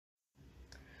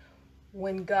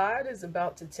When God is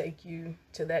about to take you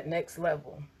to that next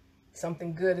level,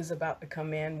 something good is about to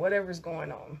come in, whatever's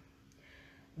going on.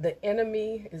 The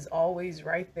enemy is always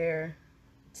right there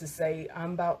to say,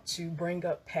 I'm about to bring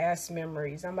up past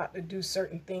memories. I'm about to do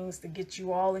certain things to get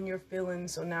you all in your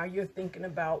feelings. So now you're thinking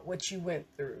about what you went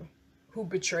through, who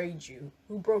betrayed you,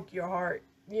 who broke your heart,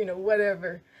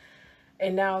 whatever.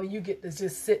 And now you get to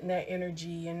just sit in that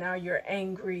energy, and now you're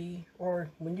angry. Or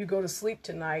when you go to sleep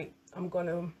tonight, I'm going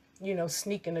to,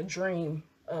 sneak in a dream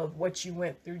of what you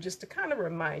went through just to kind of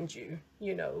remind you,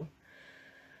 in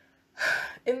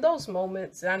those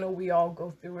moments. I know we all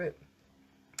go through it.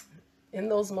 In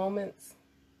those moments,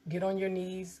 get on your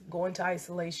knees, go into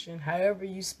isolation, however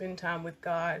you spend time with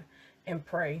God, and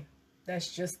pray.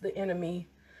 That's just the enemy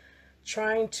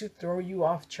trying to throw you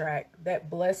off track. That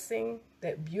blessing,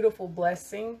 that beautiful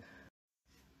blessing,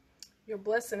 your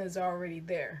blessing is already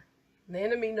there. The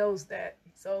enemy knows that.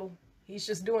 So he's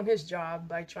just doing his job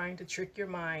by trying to trick your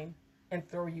mind and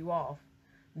throw you off.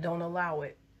 Don't allow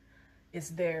it. It's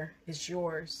there. It's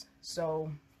yours.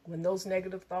 So when those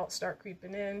negative thoughts start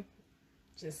creeping in,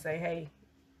 just say, hey,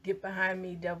 get behind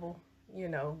me, devil.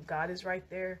 God is right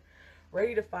there,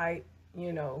 ready to fight.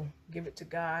 Give it to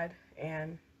God.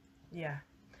 And yeah,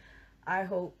 I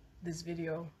hope this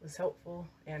video was helpful,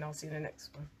 and I'll see you in the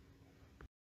next one.